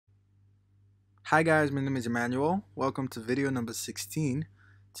Hi guys, my name is Emmanuel. Welcome to video number 16.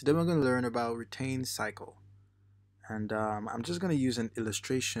 Today we're going to learn about retain cycle. And I'm just going to use an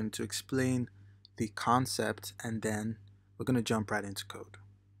illustration to explain the concept, and then we're going to jump right into code.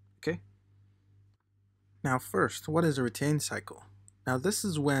 Okay? Now first, what is a retain cycle? Now this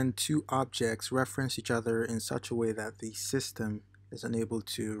is when two objects reference each other in such a way that the system is unable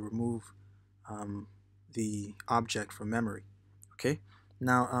to remove the object from memory. Okay?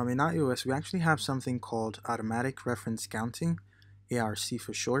 Now in iOS we actually have something called automatic reference counting, ARC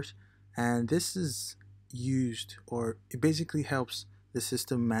for short, and this is used, or it basically helps the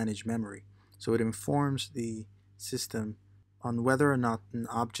system manage memory. So it informs the system on whether or not an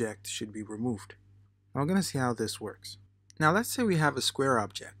object should be removed. Now we're going to see how this works. Now let's say we have a square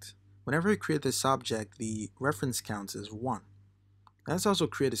object. Whenever we create this object, the reference count is 1. Let's also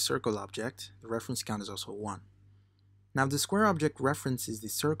create a circle object. The reference count is also 1. Now if the square object references the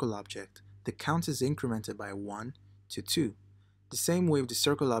circle object, the count is incremented by 1 to 2. The same way if the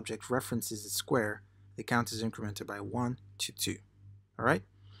circle object references the square, the count is incremented by 1 to 2. Alright?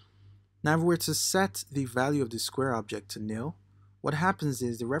 Now if we were to set the value of the square object to nil, what happens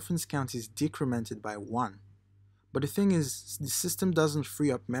is the reference count is decremented by 1. But the thing is, the system doesn't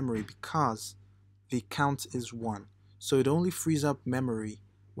free up memory because the count is 1. So it only frees up memory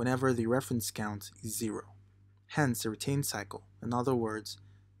whenever the reference count is 0. Hence a retain cycle, in other words,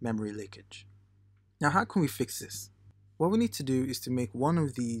 memory leakage. Now how can we fix this? What we need to do is to make one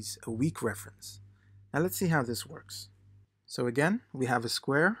of these a weak reference. Now let's see how this works. So again, we have a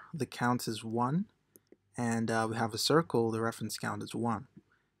square, the count is 1, and we have a circle, the reference count is 1.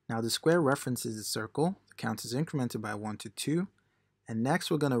 Now the square references the circle, the count is incremented by 1 to 2, and next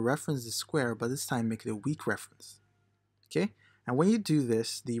we're going to reference the square, but this time make it a weak reference. Okay? And when you do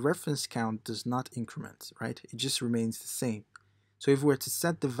this, the reference count does not increment, right? It just remains the same. So if we were to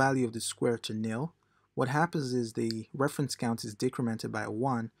set the value of the square to nil, what happens is the reference count is decremented by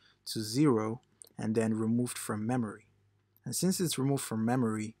 1 to 0 and then removed from memory. And since it's removed from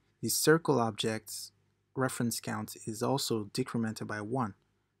memory, the circle object's reference count is also decremented by 1,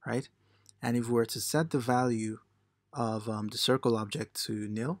 right? And if we were to set the value of the circle object to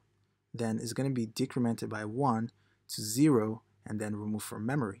nil, then it's going to be decremented by 1 to 0 and then removed from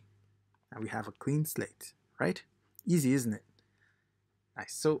memory. And we have a clean slate, right? Easy, isn't it?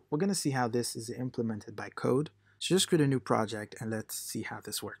 Nice. So we're going to see how this is implemented by code. So just create a new project and let's see how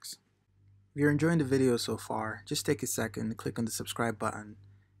this works. If you're enjoying the video so far, just take a second, click on the subscribe button,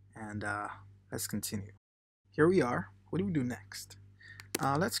 and let's continue. Here we are. What do we do next?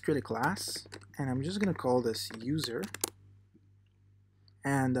 Let's create a class, and I'm just going to call this user.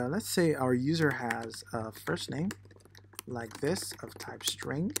 And let's say our user has a first name like this of type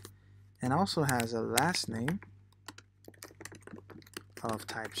string, and also has a last name of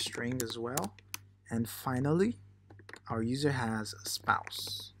type string as well. And finally, our user has a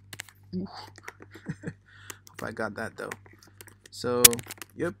spouse. Hope I got that though. So,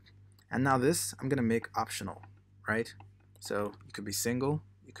 yep. And now this I'm gonna make optional, right? So you could be single,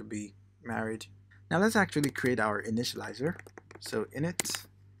 you could be married. Now let's actually create our initializer. So init,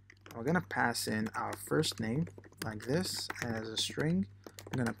 we're gonna pass in our first name like this as a string.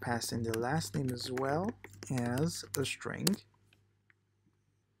 I'm gonna pass in the last name as well as a string.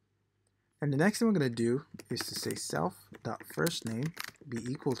 And the next thing we're going to do is to say self.firstName be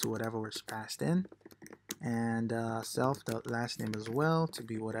equal to whatever was passed in, and self.lastName as well to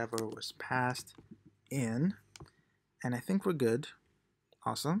be whatever was passed in. And I think we're good.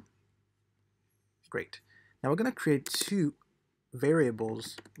 Awesome. Great. Now we're going to create two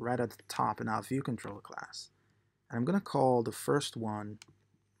variables right at the top in our viewController class. And I'm going to call the first one,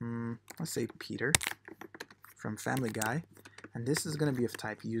 let's say Peter from Family Guy. And this is going to be of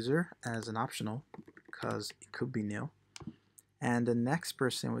type user as an optional because it could be nil. And the next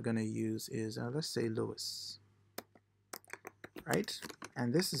person we're going to use is, let's say Louis, right?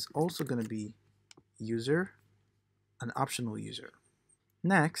 And this is also going to be user, an optional user.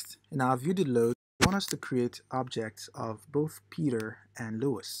 Next, in our view.load, we want us to create objects of both Peter and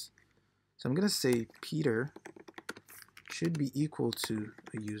Louis. So I'm going to say Peter should be equal to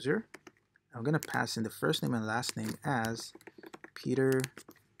a user. I'm going to pass in the first name and last name as Peter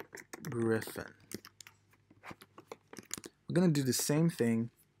Griffin. We're going to do the same thing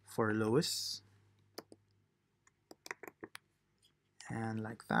for Louis. And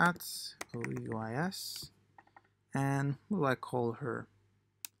like that, Louis. And what do I call her?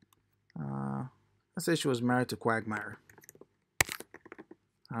 Let's say she was married to Quagmire.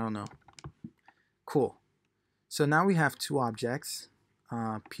 I don't know. Cool. So now we have two objects,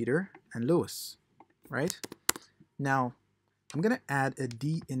 Peter and Louis, right? Now, I'm going to add a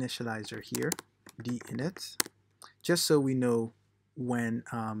de-initializer here dinit, just so we know when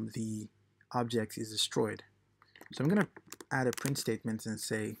the object is destroyed. So I'm going to add a print statement and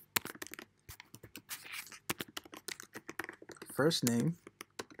say first name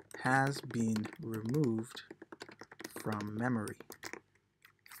has been removed from memory.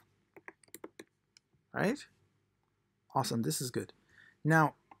 Right? Awesome, this is good.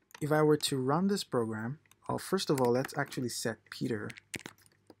 Now, if I were to run this program, well, first of all, let's actually set Peter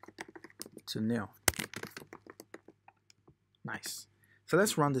to nil. Nice. So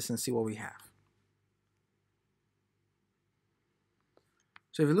let's run this and see what we have.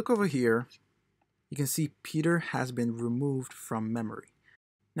 So if you look over here, you can see Peter has been removed from memory.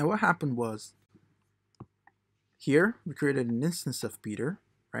 Now what happened was, here we created an instance of Peter,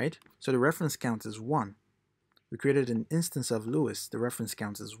 right? So the reference count is 1. We created an instance of Louis, the reference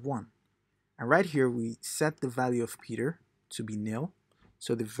count is 1. And right here we set the value of Peter to be nil.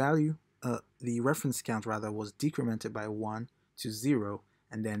 So the value, the reference count rather, was decremented by 1 to 0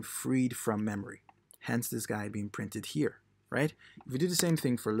 and then freed from memory. Hence this guy being printed here, right? If we do the same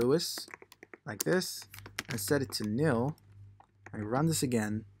thing for Louis, like this, and set it to nil, and run this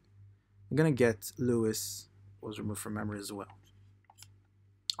again, I'm gonna get Louis was removed from memory as well.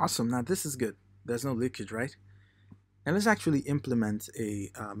 Awesome, now this is good. There's no leakage, right? Now let's actually implement a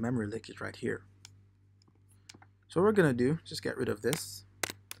memory leakage right here. So what we're gonna do, just get rid of this,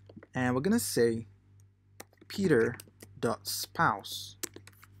 and we're gonna say Peter.spouse,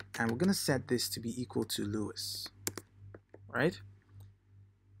 and we're gonna set this to be equal to Louis, right?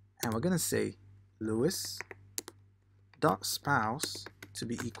 And we're gonna say Louis.spouse to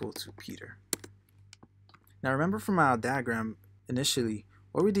be equal to Peter. Now remember from our diagram initially,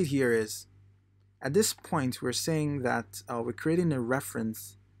 what we did here is, at this point we're saying that we're creating a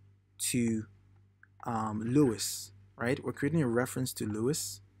reference to Louis, right? We're creating a reference to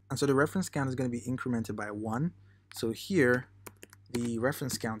Louis, and so the reference count is going to be incremented by 1. So here the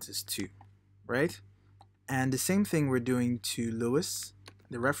reference count is 2, right? And the same thing we're doing to Louis,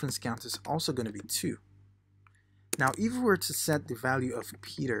 the reference count is also going to be 2. Now if we were to set the value of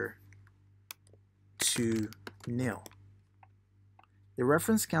Peter to nil, the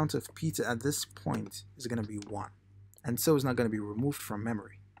reference count of Peter at this point is going to be 1, and so it's not going to be removed from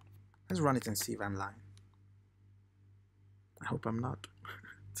memory. Let's run it and see if I'm lying. I hope I'm not.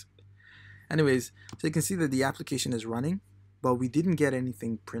 Anyways, so you can see that the application is running, but we didn't get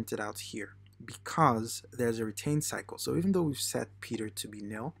anything printed out here because there's a retain cycle. So even though we've set Peter to be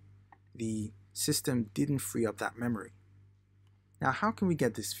nil, the system didn't free up that memory. Now how can we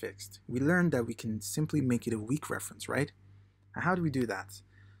get this fixed? We learned that we can simply make it a weak reference, right? Now how do we do that?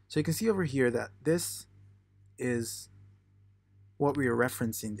 So you can see over here that this is what we are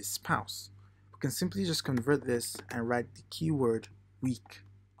referencing, the spouse. We can simply just convert this and write the keyword weak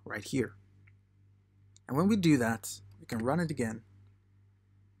right here. And when we do that, we can run it again.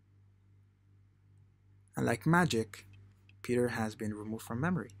 And like magic, Peter has been removed from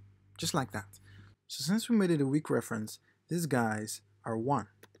memory, just like that. So since we made it a weak reference, these guys are 1,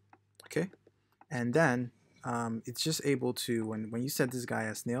 okay? And then it's just able to, when you set this guy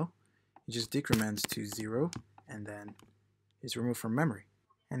as nil, it just decrements to 0, and then it's removed from memory.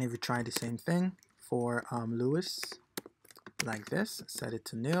 And if we try the same thing for Louis, like this, set it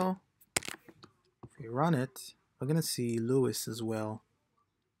to nil, if we run it, we're gonna see Louis as well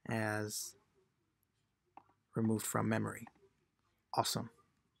as removed from memory. Awesome,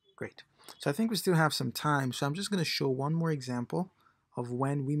 great. So I think we still have some time, so I'm just going to show one more example of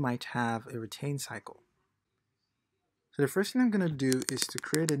when we might have a retain cycle. So the first thing I'm going to do is to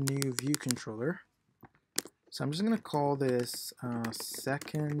create a new view controller. So I'm just going to call this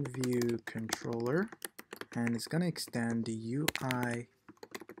second view controller, and it's going to extend the UI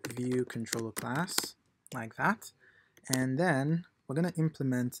view controller class like that. And then we're going to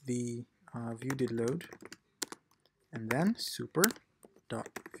implement the view did load, and then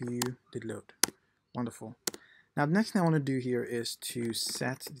super.view did load. Wonderful. Now the next thing I want to do here is to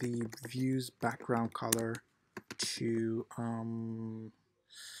set the view's background color to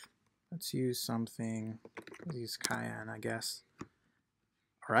let's use something, let's use cayenne, I guess.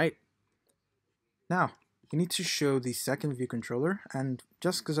 Alright, now you need to show the second view controller, and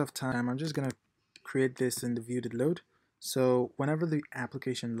just because of time I'm just gonna create this in the view did load. So whenever the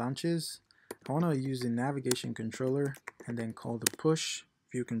application launches, I want to use the navigation controller and then call the push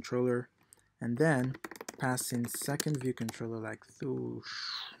view controller, and then pass in second view controller, like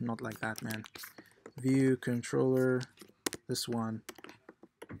not like that, man. View controller, this one,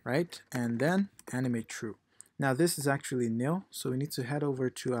 right? And then animate true. Now this is actually nil, so we need to head over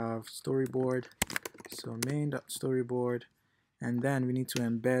to our storyboard. So main.storyboard, and then we need to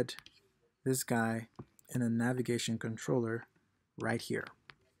embed this guy in a navigation controller right here.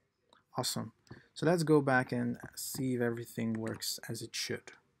 Awesome. So let's go back and see if everything works as it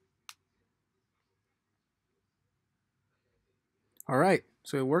should. All right,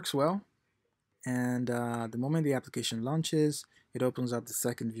 so it works well. And the moment the application launches, it opens up the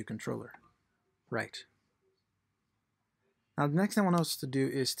second view controller. Right. Now the next thing I want us to do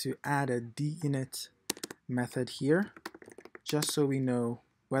is to add a dinit method here, just so we know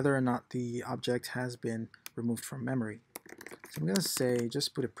whether or not the object has been removed from memory. So I'm going to say,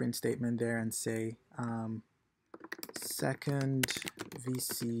 just put a print statement there and say second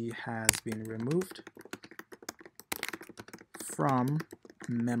VC has been removed from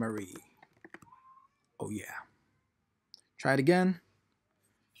memory. Oh yeah. Try it again.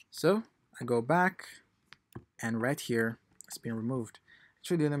 So I go back and right here it's been removed.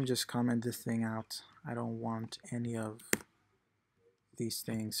 Actually, let me just comment this thing out. I don't want any of these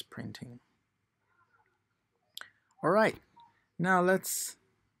things printing. All right, now let's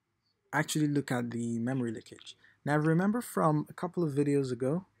actually look at the memory leakage. Now remember from a couple of videos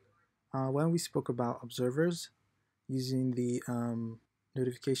ago when we spoke about observers using the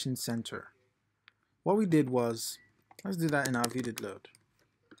notification center. What we did was, let's do that in our view did load.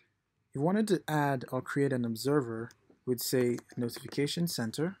 If you wanted to add or create an observer, we'd say notification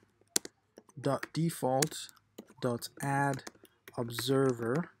center dot default dot add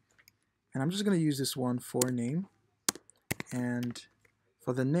observer, and I'm just going to use this one for name, and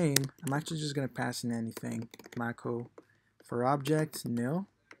for the name I'm actually just going to pass in anything. Mako for object nil,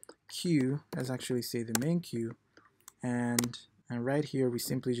 queue, let's actually say the main queue, and right here we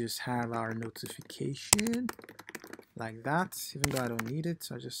simply just have our notification like that, even though I don't need it,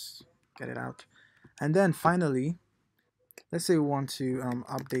 so I just get it out. And then finally, let's say we want to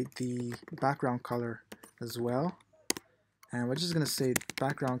update the background color as well, and we're just going to say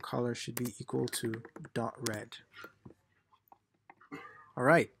background color should be equal to .red. All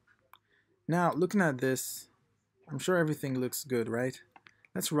right, now looking at this, I'm sure everything looks good, right?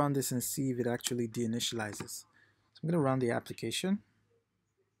 Let's run this and see if it actually deinitializes. So I'm going to run the application.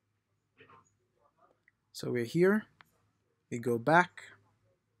 So we're here, we go back.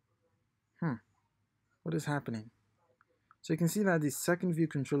 What is happening? So you can see that the second view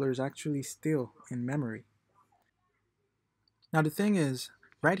controller is actually still in memory. Now the thing is,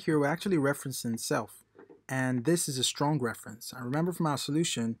 right here we're actually referencing self, and this is a strong reference. And remember from our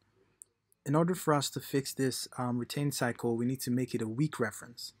solution, in order for us to fix this retain cycle, we need to make it a weak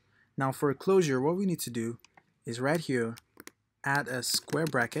reference. Now for a closure, what we need to do is right here, add a square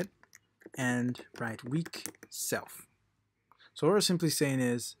bracket and write weak self. So what we're simply saying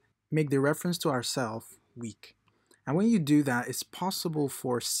is, make the reference to our self weak. And when you do that, it's possible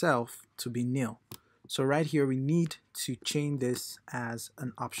for self to be nil. So right here, we need to change this as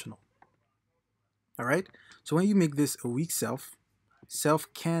an optional. All right. So when you make this a weak self,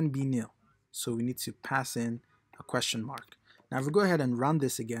 self can be nil. So we need to pass in a question mark. Now if we go ahead and run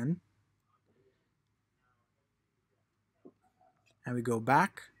this again, and we go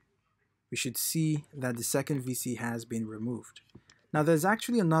back, we should see that the second VC has been removed. Now there's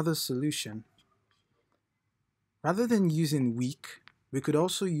actually another solution. Rather than using weak, we could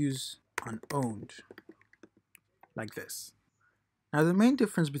also use unowned, like this. Now the main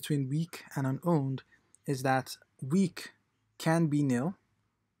difference between weak and unowned is that weak can be nil,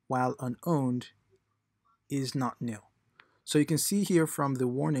 while unowned is not nil. So you can see here from the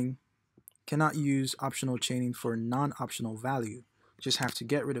warning, cannot use optional chaining for non-optional value. Just have to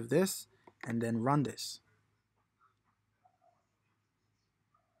get rid of this and then run this.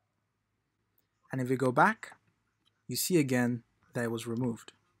 And if we go back, you see again that it was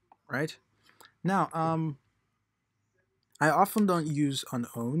removed, right? Now, I often don't use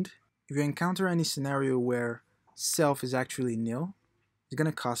unowned. If you encounter any scenario where self is actually nil, it's going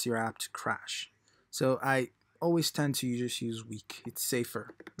to cause your app to crash. So I always tend to just use weak. It's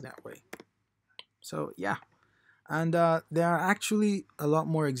safer that way. So yeah, and there are actually a lot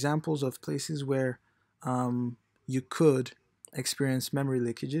more examples of places where you could experience memory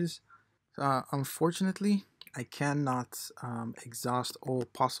leakages. Unfortunately, I cannot exhaust all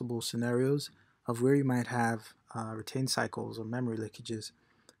possible scenarios of where you might have retain cycles or memory leakages,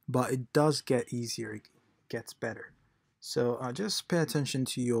 but it does get easier, it gets better. So just pay attention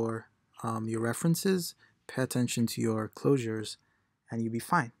to your references, pay attention to your closures, and you'll be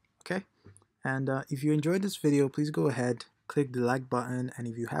fine, okay? And if you enjoyed this video, please go ahead, click the like button, and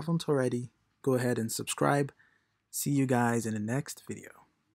if you haven't already, go ahead and subscribe. See you guys in the next video.